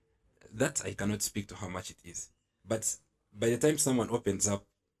 That I cannot speak to how much it is. But by the time someone opens up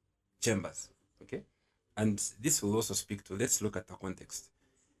chambers, okay, and this will also speak to, let's look at the context.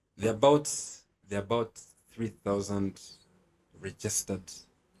 There are about 3,000 registered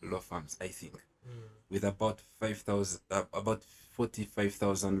law firms, I think, with about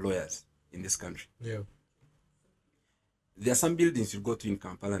 45,000 lawyers in this country. Yeah. There are some buildings you go to in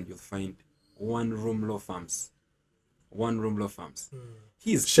Kampala and you'll find one-room law firms.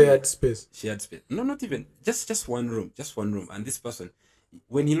 He's Shared space. No, not even just one room. And this person,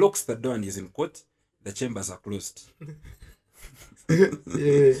 when he locks the door and he's in court, the chambers are closed.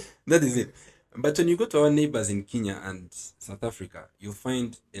 Yeah. That is it. But when you go to our neighbors in Kenya and South Africa, you'll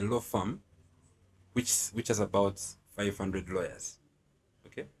find a law firm which has about 500 lawyers.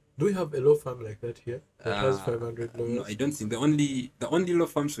 Okay. Do we have a law firm like that here that has 500 lawyers? No, I don't think. The only law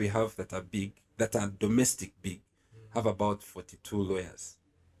firms we have that are big, that are domestic big, have about 42 lawyers.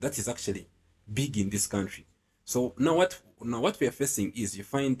 That is actually big in this country. So now what we are facing is, you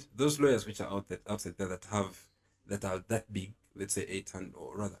find those lawyers which are outside there that are that big, let's say 800,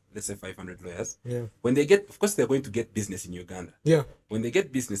 or rather, let's say 500 lawyers. Yeah. When they get, of course, they're going to get business in Uganda. Yeah. When they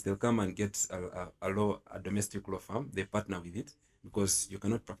get business, they'll come and get a domestic law firm. They partner with it, because you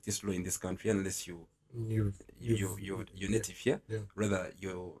cannot practice law in this country unless you're native here. Yeah. Rather,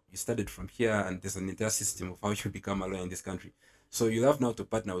 you studied from here, and there's an entire system of how you become a lawyer in this country. So you have now to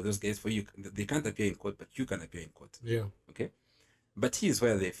partner with those guys. For you, they can't appear in court, but you can appear in court. Yeah. Okay. But here's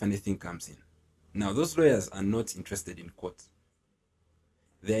where the funny thing comes in. Now, those lawyers are not interested in court.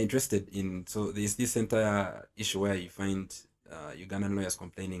 They are interested in, so there's this entire issue where you find Ugandan lawyers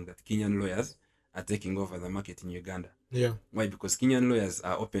complaining that Kenyan lawyers are taking over the market in Uganda. Yeah. Why? Because Kenyan lawyers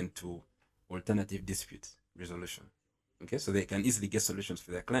are open to alternative dispute resolution. Okay, so they can easily get solutions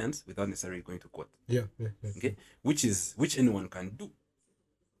for their clients without necessarily going to court. Yeah. Okay, which anyone can do.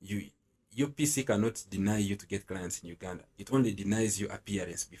 your PC cannot deny you to get clients in Uganda. It only denies you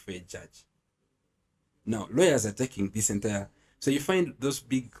appearance before a judge. Now, lawyers are taking this entire. So you find those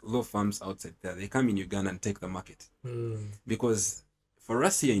big law firms outside there, they come in Uganda and take the market. Because for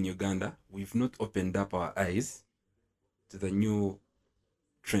us here in Uganda, we've not opened up our eyes to the new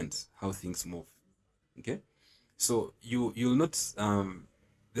trends, how things move. Okay? So you'll not.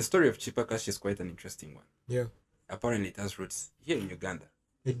 The story of Cheaper Cash is quite an interesting one. Yeah. Apparently, it has roots here in Uganda.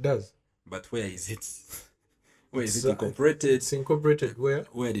 It does. But where is it? Where is it incorporated? It's incorporated where?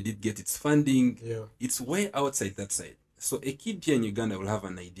 Where did it get its funding? Yeah. It's way outside that side. So a kid here in Uganda will have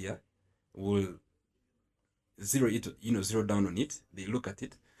an idea, will zero down on it. They look at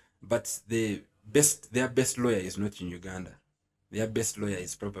it, but their best lawyer is not in Uganda. Their best lawyer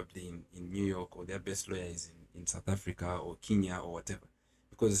is probably in New York, or their best lawyer is in South Africa or Kenya or whatever.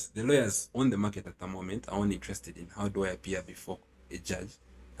 Because the lawyers on the market at the moment are only interested in how do I appear before a judge,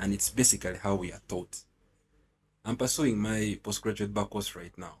 and it's basically how we are taught. I'm pursuing my postgraduate bar course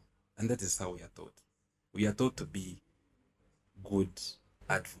right now, and that is how we are taught. We are taught to be good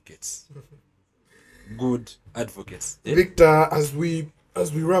advocates. Good advocates. Yeah? Victor, as we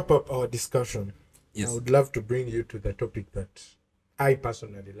wrap up our discussion, Yes. I would love to bring you to the topic that I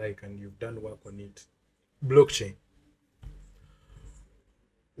personally like, and you've done work on it: blockchain.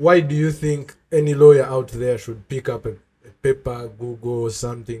 Why do you think any lawyer out there should pick up a paper, Google or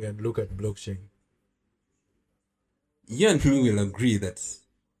something, and look at blockchain? You and me will agree that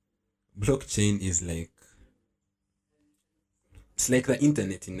blockchain is it's like the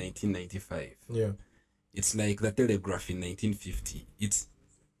internet in 1995. Yeah. It's like the telegraph in 1950.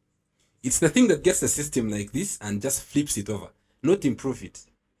 It's the thing that gets the system like this and just flips it over. Not improve it.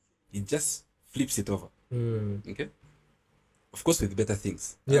 It just flips it over. Okay? Of course, with better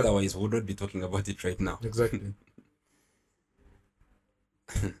things. Yeah. Otherwise, we would not be talking about it right now. Exactly.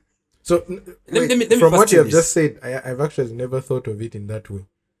 So, Let me from what first you have this. just said, I've actually never thought of it in that way.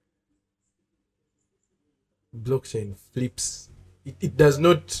 Blockchain flips. It does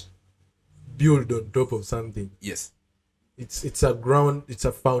not build on top of something. Yes. It's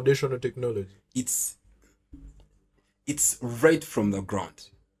a foundational technology. It's right from the ground.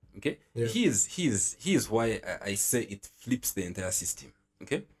 Okay? Yeah. He is why I say it flips the entire system.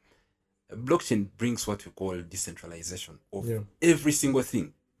 Okay? Blockchain brings what we call decentralization of every single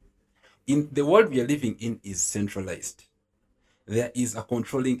thing. In the world we are living in is centralized. There is a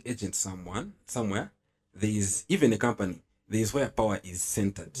controlling agent somewhere. There is even a company. There is where power is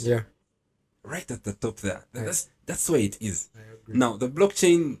centered. Yeah. Right at the top there. That's where it is. I agree. Now the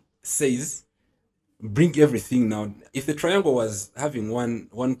blockchain says bring everything now. If the triangle was having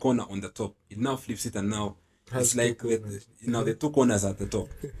one corner on the top, it now flips it and now it's like the two corners at the top.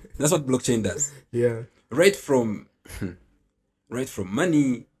 That's what blockchain does. Yeah. Right from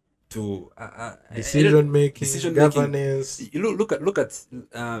money to Decision making, governance. You look at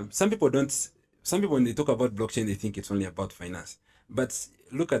some people when they talk about blockchain they think it's only about finance. But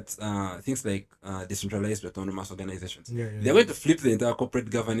look at things like decentralized autonomous organizations. They're going to flip the entire corporate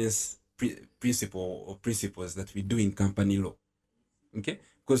governance principles that we do in company law. Okay?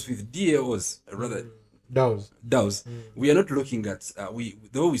 Because with DAOs, rather DAOs, we are not looking at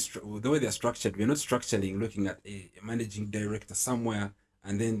the way they are structured. We are not looking at a managing director somewhere,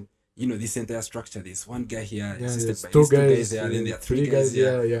 and then this entire structure. There's one guy here, assisted by two guys there, then there are three guys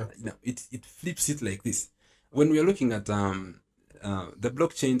here. Yeah. It flips it like this. When we are looking at the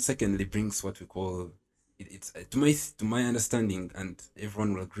blockchain, secondly, brings what we call it's to my understanding, and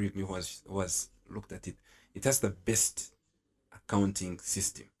everyone will agree with me who has looked at it. It has the best accounting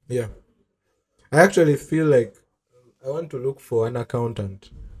system. Yeah. I actually feel like I want to look for an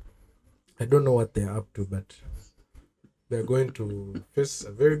accountant. I don't know what they're up to, but they're going to face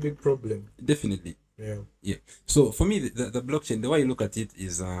a very big problem. Definitely. Yeah. So for me, the blockchain, the way I look at it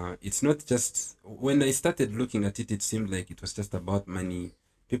is, it's not just. When I started looking at it, it seemed like it was just about money.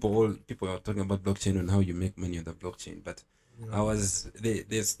 People are talking about blockchain and how you make money on the blockchain. But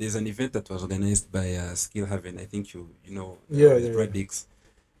there's an event that was organized by Skill Haven. I think Brad Dix.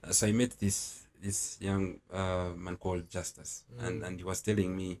 So I met this young man called Justice, and he was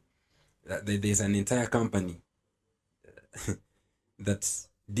telling me that there's an entire company that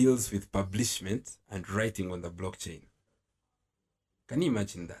deals with publishment and writing on the blockchain. Can you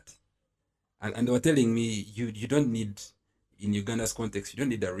imagine that? And they were telling me you don't need, in Uganda's context, you don't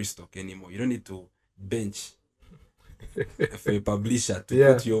need a restock anymore. You don't need to bench for a publisher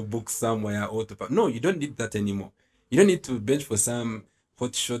to put your book somewhere or no, you don't need that anymore. You don't need to bench for some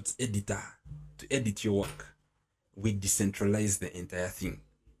hotshot editor to edit your work. We decentralize the entire thing.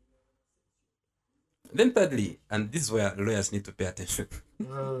 Then thirdly, and this is where lawyers need to pay attention.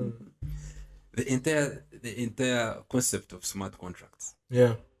 Mm. The entire concept of smart contracts.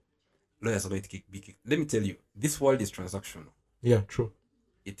 Yeah. Lawyers are going to be kicked. Let me tell you, this world is transactional. Yeah, true.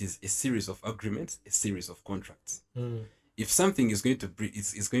 It is a series of agreements, a series of contracts. Mm. If something is going to be,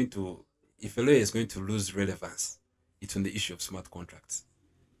 it's going to, if a lawyer is going to lose relevance, it's on the issue of smart contracts.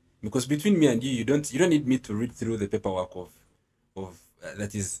 Because between me and you don't need me to read through the paperwork of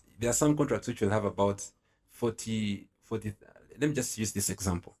that is, there are some contracts which will have about 40. Let me just use this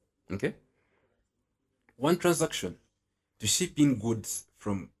example. Okay, one transaction to ship in goods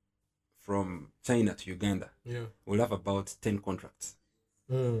from China to Uganda, Yeah. will have about 10 contracts.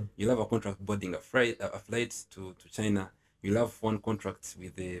 Mm. You'll have a contract boarding a flight to China. You'll have one contract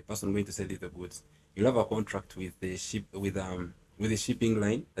with the person going to sell you the goods. You'll have a contract with the shipping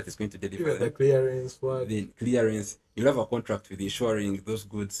line that is going to deliver Yeah, the them. clearance what? The clearance. You'll have a contract with insuring those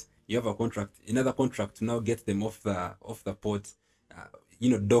goods. You have another contract to now get them off the port,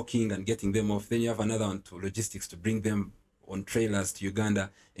 docking and getting them off. Then you have another one to logistics to bring them on trailers to Uganda.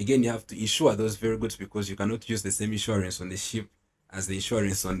 Again, you have to insure those very goods because you cannot use the same insurance on the ship as the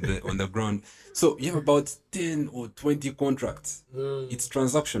insurance on the ground. So you have about 10 or 20 contracts. Mm. It's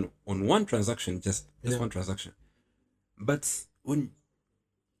transactional on one transaction, just Yeah. one transaction. But when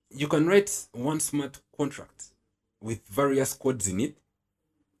you can write one smart contract with various codes in it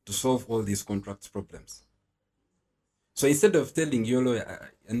to solve all these contract problems. So instead of telling your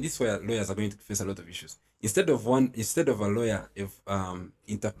lawyer, and this is where lawyers are going to face a lot of issues. Instead of a lawyer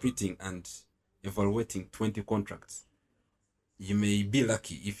interpreting and evaluating 20 contracts, you may be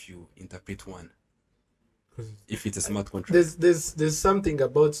lucky if you interpret one. If it's a smart contract. There's something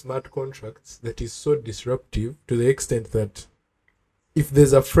about smart contracts that is so disruptive to the extent that if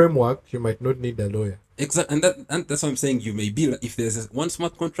there's a framework, you might not need a lawyer. Exactly, and that's what I'm saying. You may be, if there's one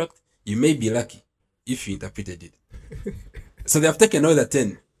smart contract, you may be lucky if you interpreted it. So they have taken all the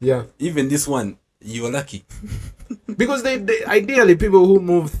 10. Yeah. Even this one, you're lucky. Because they ideally, people who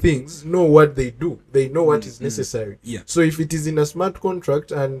move things know what they do. They know what is necessary. Yeah. So if it is in a smart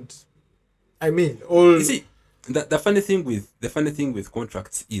contract, and I mean, all You see, the funny thing with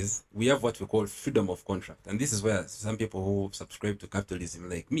contracts is we have what we call freedom of contract, and this is where some people who subscribe to capitalism,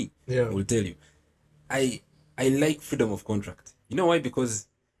 like me, will tell you, I like freedom of contract. You know why? Because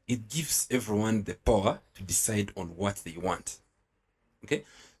it gives everyone the power to decide on what they want. Okay,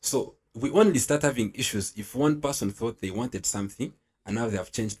 so we only start having issues if one person thought they wanted something and now they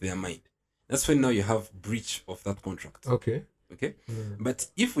have changed their mind. That's when now you have breach of that contract. Okay. But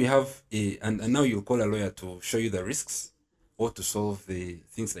if we have and now you call a lawyer to show you the risks or to solve the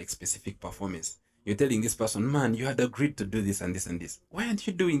things like specific performance, you're telling this person, man, you had agreed to do this and this and this. Why aren't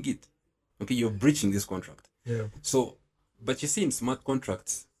you doing it? Okay, you're breaching this contract. Yeah. So, but you see, in smart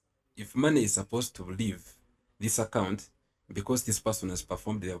contracts, if money is supposed to leave this account because this person has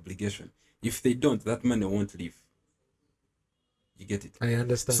performed the obligation, if they don't, that money won't leave. You get it? I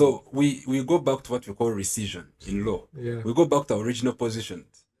understand. So we go back to what we call rescission in law. Yeah. We go back to our original position.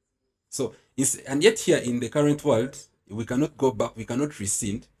 So and yet here in the current world, we cannot go back. We cannot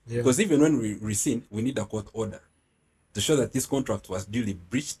rescind because even when we rescind, we need a court order to show that this contract was duly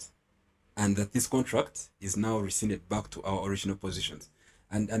breached and that this contract is now rescinded back to our original positions.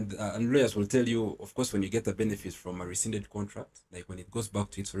 And lawyers will tell you, of course, when you get a benefit from a rescinded contract, like when it goes back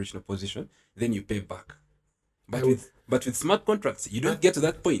to its original position, then you pay back. But with smart contracts, you don't get to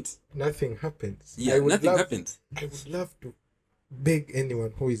that point. Nothing happens. Yeah, nothing happens. I would love to beg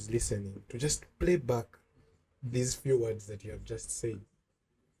anyone who is listening to just play back these few words that you have just said.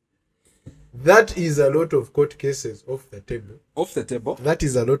 That is a lot of court cases off the table. Off the table. That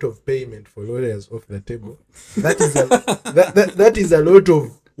is a lot of payment for lawyers off the table. That is that is a lot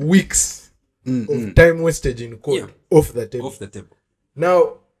of weeks of time wastage in court off the table. Off the table.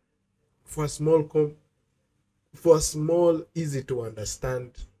 Now, for a small, easy to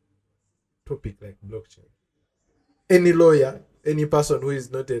understand topic like blockchain, any lawyer, any person who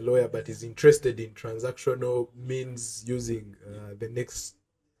is not a lawyer but is interested in transactional means using the next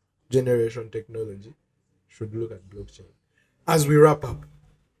generation technology should look at blockchain. As we wrap up,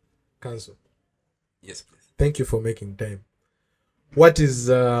 Council. Yes, please. Thank you for making time. What is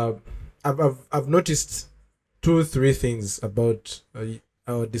I've noticed 2-3 things about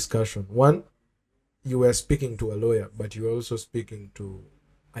our discussion. One, you were speaking to a lawyer, but you were also speaking to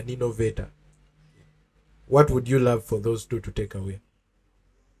an innovator. What would you love for those two to take away?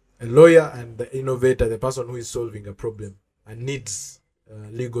 A lawyer and the innovator, the person who is solving a problem and needs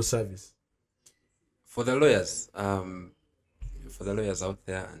legal service. For the lawyers out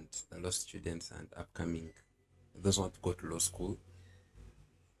there and the law students and upcoming, those who want to go to law school,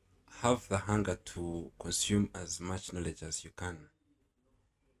 have the hunger to consume as much knowledge as you can.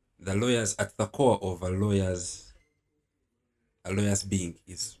 the lawyers, at the core of a lawyer's being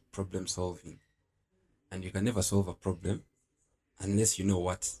is problem solving. And you can never solve a problem unless you know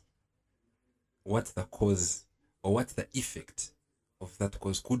what the cause or what the effect of that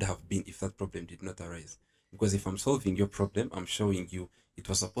cause could have been if that problem did not arise. Because if I'm solving your problem, I'm showing you it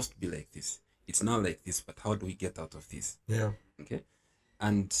was supposed to be like this. It's now like this, but how do we get out of this? Yeah. Okay.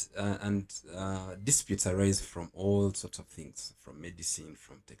 And disputes arise from all sorts of things, from medicine,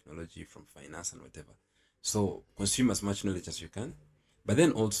 from technology, from finance, and whatever. So consume as much knowledge as you can. But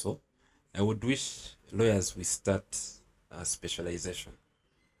then also, I would wish lawyers we start specialization.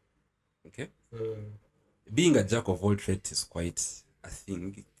 Okay. Being a jack of all trades is quite a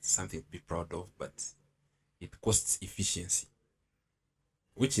thing. It's something to be proud of, but it costs efficiency,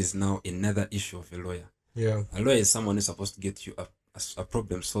 which is now another issue of a lawyer. Yeah. A lawyer is someone who's supposed to get you a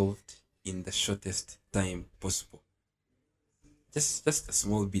problem solved in the shortest time possible. Just a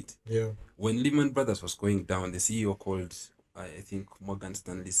small bit. Yeah. When Lehman Brothers was going down, the CEO called, I think, Morgan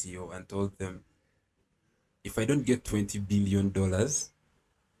Stanley CEO and told them, if I don't get $20 billion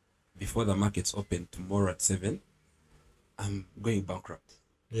before the markets open tomorrow at 7, I'm going bankrupt.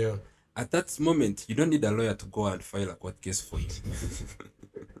 Yeah. At that moment, you don't need a lawyer to go and file a court case for you.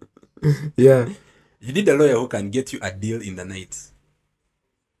 Yeah. You need a lawyer who can get you a deal in the night.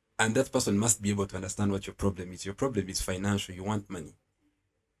 And that person must be able to understand what your problem is. Your problem is financial. You want money.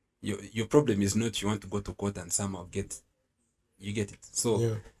 Your problem is not you want to go to court and somehow get it.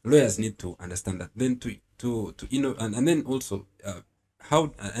 So lawyers need to understand that. Then and then also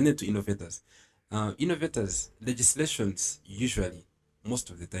and then to innovators. Innovators, legislations usually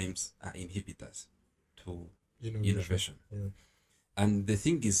most of the times are inhibitors to innovation. Yeah. And the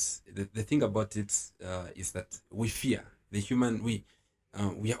thing is, the thing about it is that we fear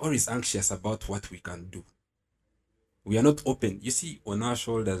we are always anxious about what we can do. We are not open. You see, on our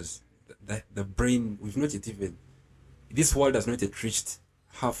shoulders, the brain, we've not yet even, this world has not yet reached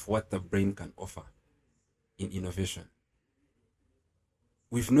half what the brain can offer in innovation.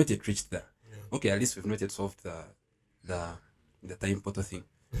 We've not yet reached there. Yeah. Okay, at least we've not yet solved the time portal thing.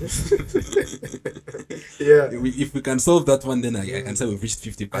 Yeah. If we can solve that one, then I can say we've reached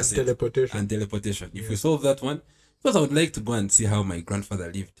 50%. And teleportation. If we solve that one, because I would like to go and see how my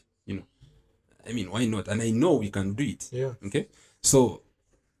grandfather lived. I mean, why not? And I know we can do it. Yeah. Okay. So,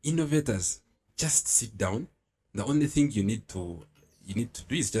 innovators, just sit down. The only thing you need to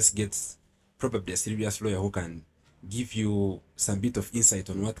do is just get probably a serious lawyer who can give you some bit of insight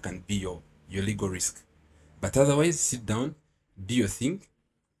on what can be your legal risk. But otherwise, sit down, do your thing.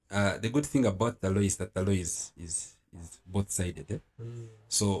 The good thing about the law is that the law is both sided. Eh?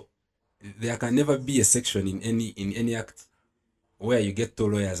 So there can never be a section in any act where you get two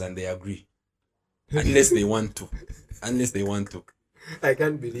lawyers and they agree, unless they want to. I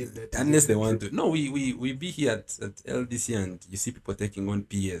can't believe that. Unless they want to. No, we be here at LDC and you see people taking on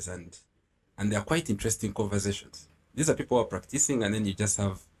PAs and they are quite interesting conversations. These are people who are practicing, and then you just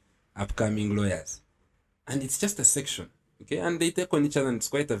have upcoming lawyers, and it's just a section. Okay, and they take on each other, and it's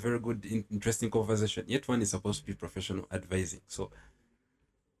quite a very good, interesting conversation. Yet one is supposed to be professional advising. So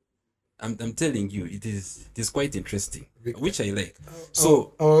I'm telling you, it is quite interesting, which I like.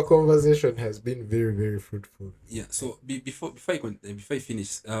 So our conversation has been very, very fruitful. Yeah. So before I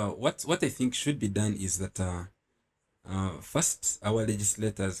finish, what I think should be done is that first our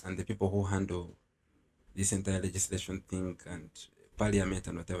legislators and the people who handle this entire legislation thing and parliament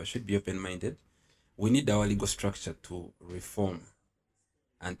and whatever should be open-minded. We need our legal structure to reform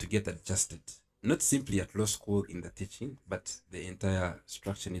and to get adjusted. Not simply at law school in the teaching, but the entire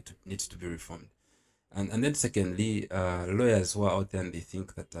structure needs to be reformed. And then secondly, lawyers who are out there and they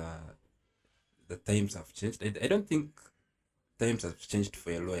think that the times have changed. I don't think times have changed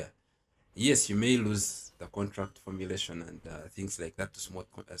for a lawyer. Yes, you may lose the contract formulation and things like that to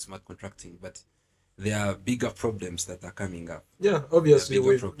smart contracting, but there are bigger problems that are coming up. Yeah, obviously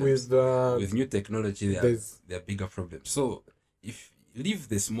with new technology, there are bigger problems. So if you leave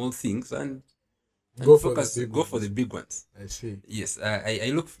the small things and go for the big ones. I see. Yes,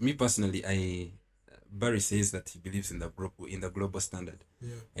 I look. Me personally, Barry says that he believes in the global standard.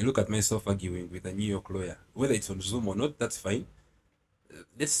 Yeah. I look at myself arguing with a New York lawyer, whether it's on Zoom or not. That's fine.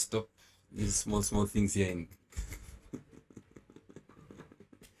 Let's stop these small things here.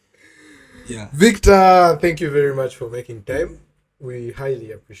 Yeah. Victor, thank you very much for making time. We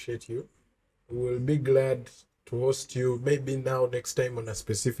highly appreciate you. We'll be glad to host you maybe next time on a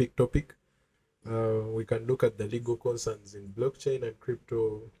specific topic. We can look at the legal concerns in blockchain and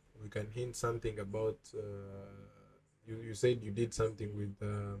crypto. We can hint something about you said you did something with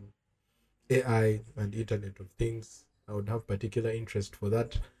AI and Internet of Things. I would have particular interest for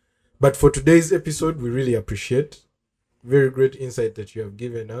that. But for today's episode, we really appreciate very great insight that you have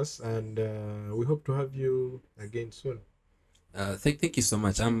given us, and we hope to have you again soon. Thank you so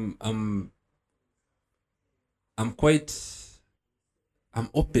much. I'm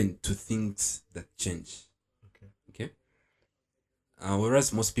open to things that change. Okay.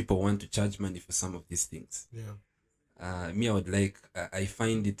 Whereas most people want to charge money for some of these things. Yeah. Me, I would like. I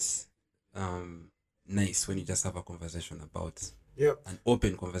find it nice when you just have a conversation about. Yeah. An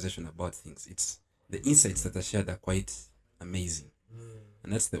open conversation about things. It's the insights that are shared are quite amazing.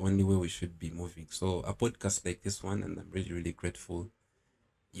 And that's the only way we should be moving. So a podcast like this one, and I'm really, really grateful.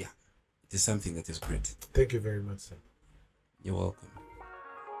 Yeah, it is something that is great. Thank you very much, sir. You're welcome.